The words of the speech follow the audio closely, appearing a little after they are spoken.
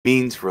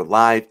Beans for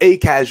Live, a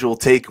casual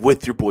take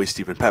with your boy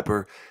Stephen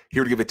Pepper,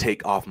 here to give a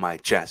take off my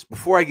chest.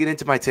 Before I get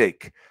into my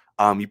take,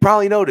 you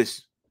probably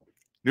noticed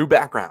new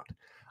background.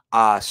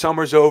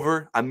 Summer's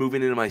over. I'm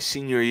moving into my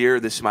senior year.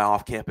 This is my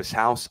off-campus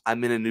house.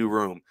 I'm in a new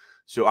room,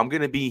 so I'm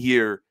gonna be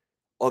here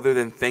other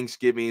than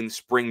Thanksgiving,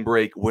 spring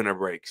break, winter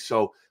break.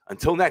 So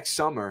until next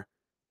summer,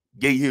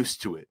 get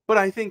used to it. But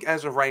I think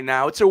as of right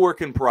now, it's a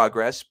work in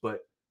progress.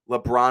 But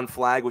LeBron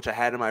flag, which I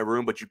had in my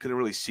room, but you couldn't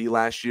really see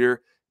last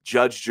year.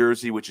 Judge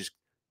jersey, which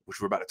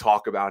we're about to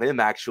talk about him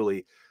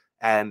actually.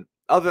 And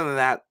other than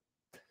that,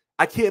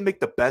 I can't make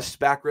the best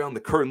background.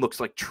 The curtain looks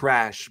like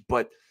trash,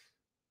 but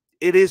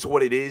it is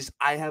what it is.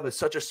 I have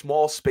such a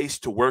small space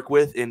to work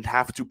with and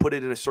have to put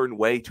it in a certain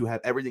way to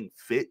have everything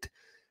fit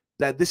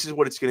that this is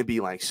what it's going to be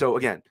like. So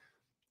again,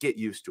 get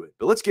used to it.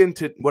 But let's get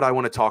into what I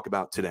want to talk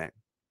about today.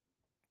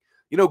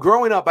 You know,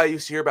 growing up, I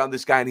used to hear about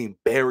this guy named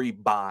Barry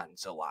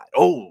Bonds a lot.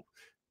 Oh,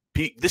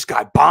 this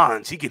guy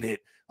Bonds, he can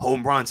hit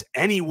home runs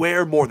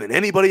anywhere more than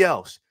anybody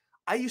else.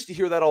 I used to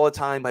hear that all the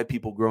time by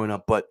people growing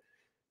up, but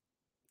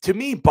to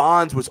me,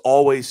 Bonds was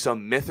always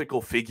some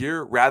mythical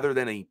figure rather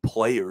than a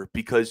player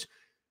because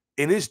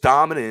in his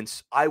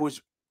dominance, I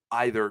was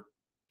either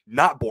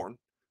not born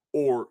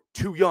or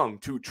too young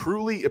to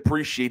truly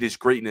appreciate his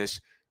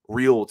greatness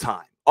real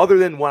time, other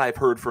than what I've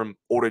heard from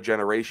older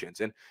generations.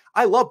 And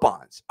I love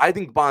Bonds. I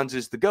think Bonds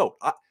is the GOAT.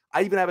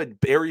 I even have a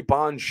Barry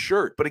Bonds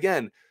shirt. But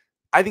again,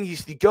 I think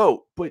he's the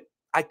GOAT, but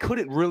I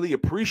couldn't really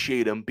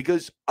appreciate him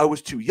because I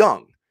was too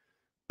young.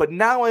 But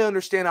now I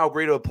understand how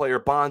great of a player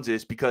Bonds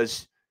is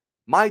because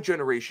my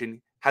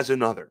generation has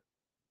another.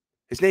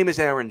 His name is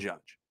Aaron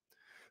Judge,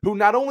 who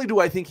not only do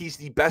I think he's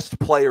the best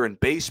player in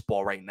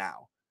baseball right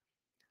now,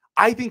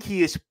 I think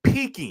he is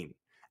peaking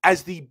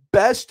as the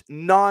best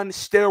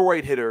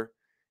non-steroid hitter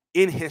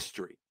in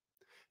history.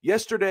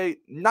 Yesterday,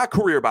 not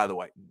career, by the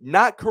way,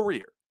 not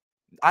career.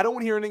 I don't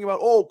want to hear anything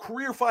about,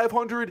 career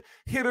 500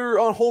 hitter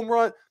on home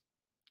run.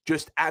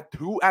 Just at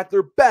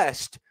their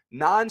best,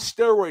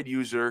 non-steroid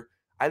user,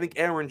 I think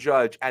Aaron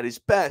Judge at his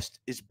best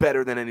is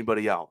better than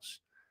anybody else.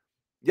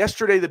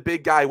 Yesterday, the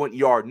big guy went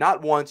yard,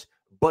 not once,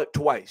 but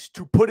twice,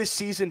 to put his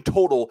season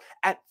total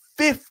at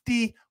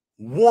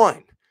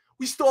 51.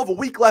 We still have a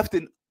week left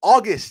in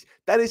August.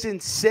 That is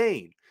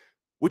insane,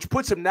 which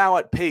puts him now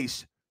at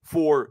pace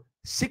for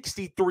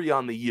 63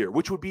 on the year,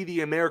 which would be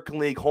the American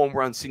League home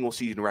run single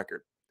season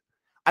record.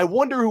 I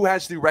wonder who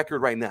has the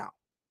record right now.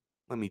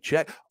 Let me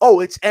check. Oh,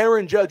 it's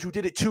Aaron Judge, who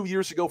did it 2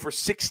 years ago for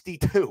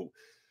 62.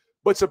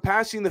 But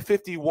surpassing the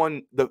 50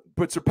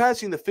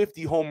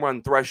 home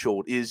run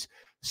threshold is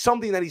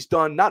something that he's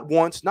done not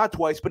once, not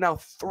twice, but now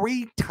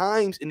 3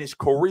 times in his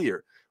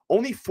career.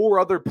 Only 4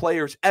 other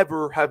players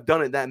ever have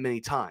done it that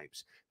many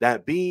times.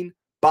 That being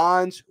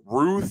Bonds,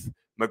 Ruth,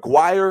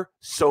 McGuire,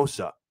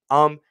 Sosa.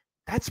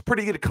 That's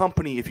pretty good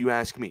company if you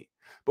ask me.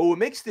 But what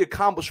makes the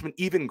accomplishment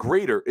even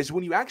greater is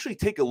when you actually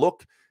take a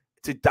look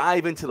to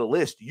dive into the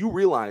list, you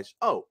realize,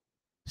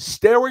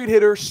 steroid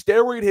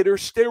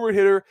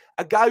hitter,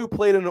 a guy who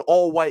played in an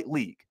all-white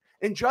league.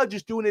 And Judge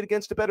is doing it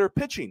against a better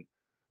pitching.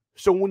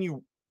 So when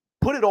you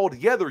put it all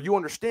together, you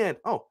understand,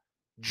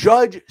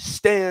 Judge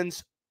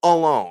stands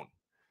alone.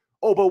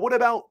 But what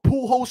about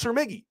Pujols or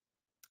Miggy?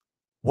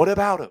 What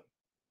about him?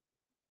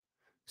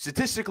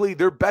 Statistically,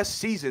 their best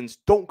seasons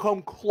don't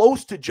come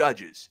close to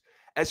Judge's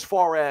as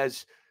far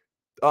as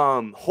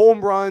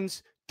home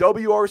runs,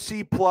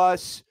 WRC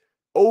plus,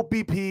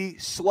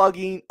 OBP,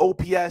 slugging,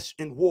 OPS,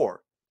 and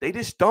WAR. They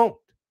just don't.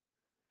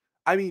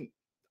 I mean,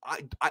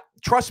 I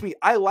trust me,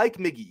 I like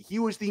Miggy. He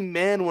was the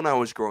man when I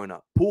was growing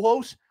up.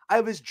 Pujols, I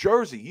have his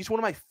jersey. He's one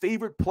of my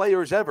favorite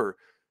players ever.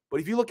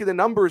 But if you look at the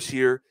numbers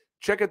here,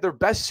 check out their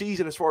best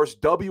season as far as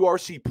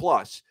WRC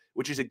plus,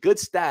 which is a good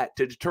stat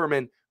to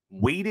determine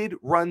weighted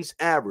runs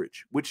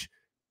average, which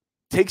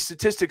takes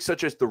statistics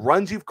such as the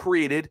runs you've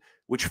created,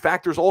 which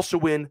factors also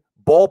in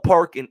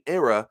ballpark and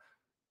era.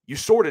 You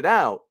sort it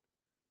out.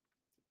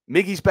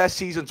 Miggy's best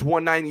season's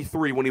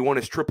 193 when he won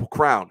his Triple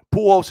Crown.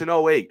 Pujols in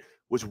 08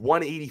 was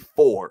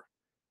 184.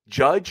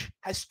 Judge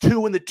has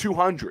 2 in the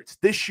 200s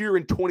this year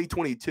in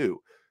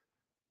 2022.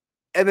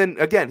 And then,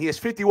 again, he has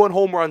 51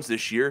 home runs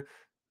this year.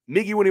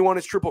 Miggy, when he won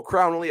his Triple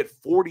Crown, only had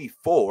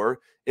 44,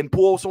 and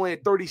Pujols only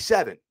had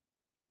 37.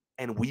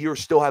 And we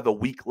still have a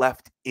week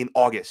left in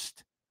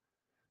August.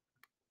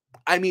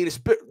 I mean,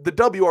 the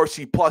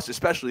WRC plus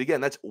especially,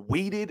 again, that's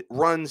weighted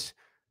runs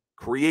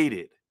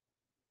created.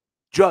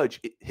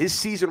 Judge, his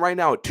season right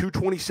now at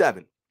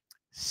 227,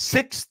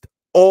 6th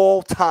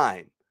all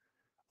time,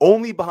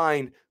 only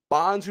behind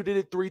Bonds, who did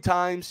it 3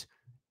 times,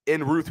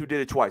 and Ruth, who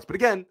did it twice. But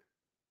again,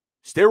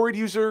 steroid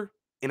user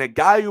and a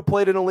guy who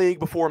played in a league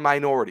before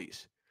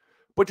minorities.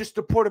 But just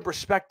to put in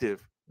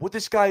perspective, what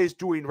this guy is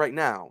doing right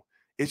now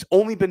is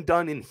only been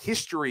done in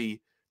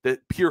history. The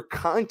pure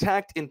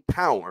contact and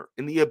power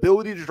and the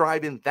ability to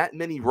drive in that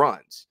many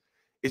runs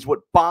is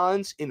what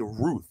Bonds and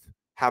Ruth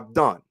have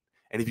done.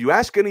 And if you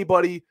ask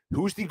anybody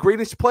who's the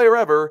greatest player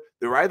ever,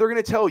 they're either going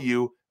to tell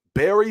you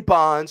Barry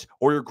Bonds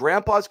or your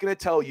grandpa's going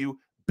to tell you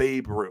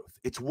Babe Ruth.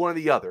 It's one or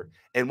the other.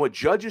 And what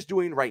Judge is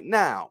doing right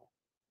now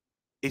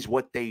is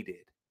what they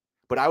did.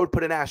 But I would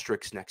put an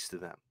asterisk next to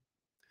them.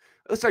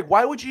 It's like,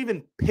 why would you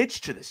even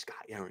pitch to this guy,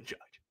 Aaron Judge?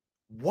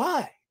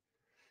 Why?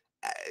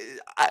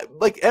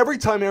 Like every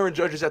time Aaron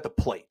Judge is at the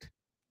plate,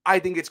 I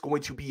think it's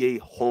going to be a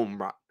home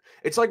run.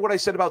 It's like what I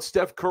said about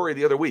Steph Curry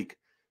the other week.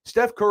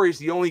 Steph Curry is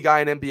the only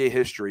guy in NBA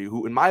history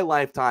who, in my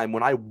lifetime,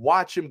 when I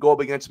watch him go up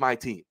against my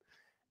team,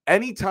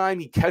 anytime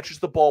he catches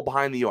the ball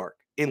behind the arc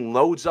and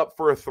loads up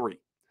for a three,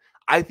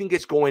 I think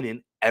it's going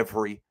in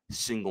every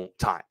single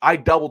time. I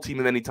double team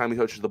him anytime he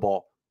touches the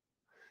ball.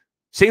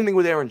 Same thing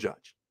with Aaron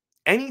Judge.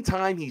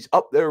 Anytime he's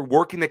up there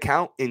working the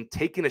count and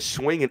taking a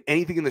swing and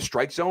anything in the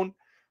strike zone,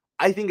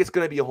 I think it's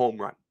going to be a home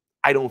run.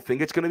 I don't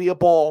think it's going to be a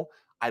ball.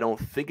 I don't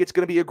think it's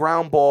going to be a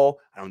ground ball.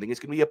 I don't think it's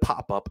going to be a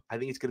pop-up. I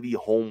think it's going to be a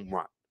home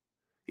run.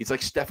 He's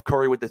like Steph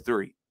Curry with the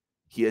three.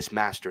 He has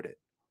mastered it.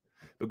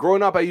 But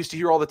growing up, I used to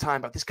hear all the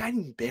time about this guy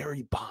named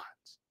Barry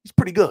Bonds. He's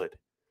pretty good.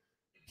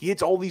 He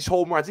hits all these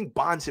home runs. I think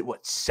Bonds hit,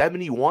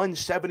 71,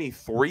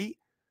 73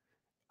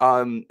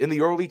 in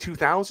the early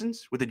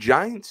 2000s with the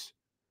Giants?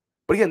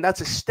 But again,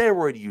 that's a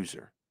steroid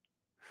user.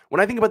 When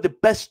I think about the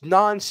best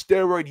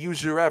non-steroid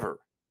user ever,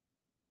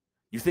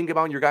 you think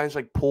about your guys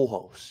like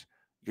Pujols,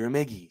 your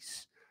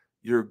Miggies,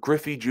 your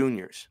Griffey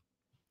Juniors.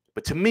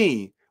 But to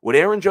me, what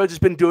Aaron Judge has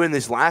been doing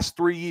these last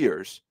 3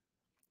 years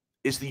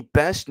is the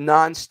best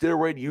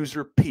non-steroid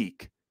user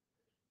peak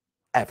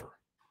ever.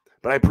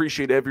 But I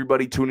appreciate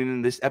everybody tuning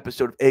in to this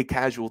episode of A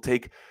Casual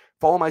Take.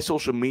 Follow my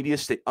social media,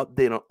 stay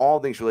updated on all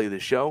things related to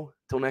the show.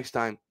 Till next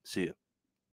time, see you.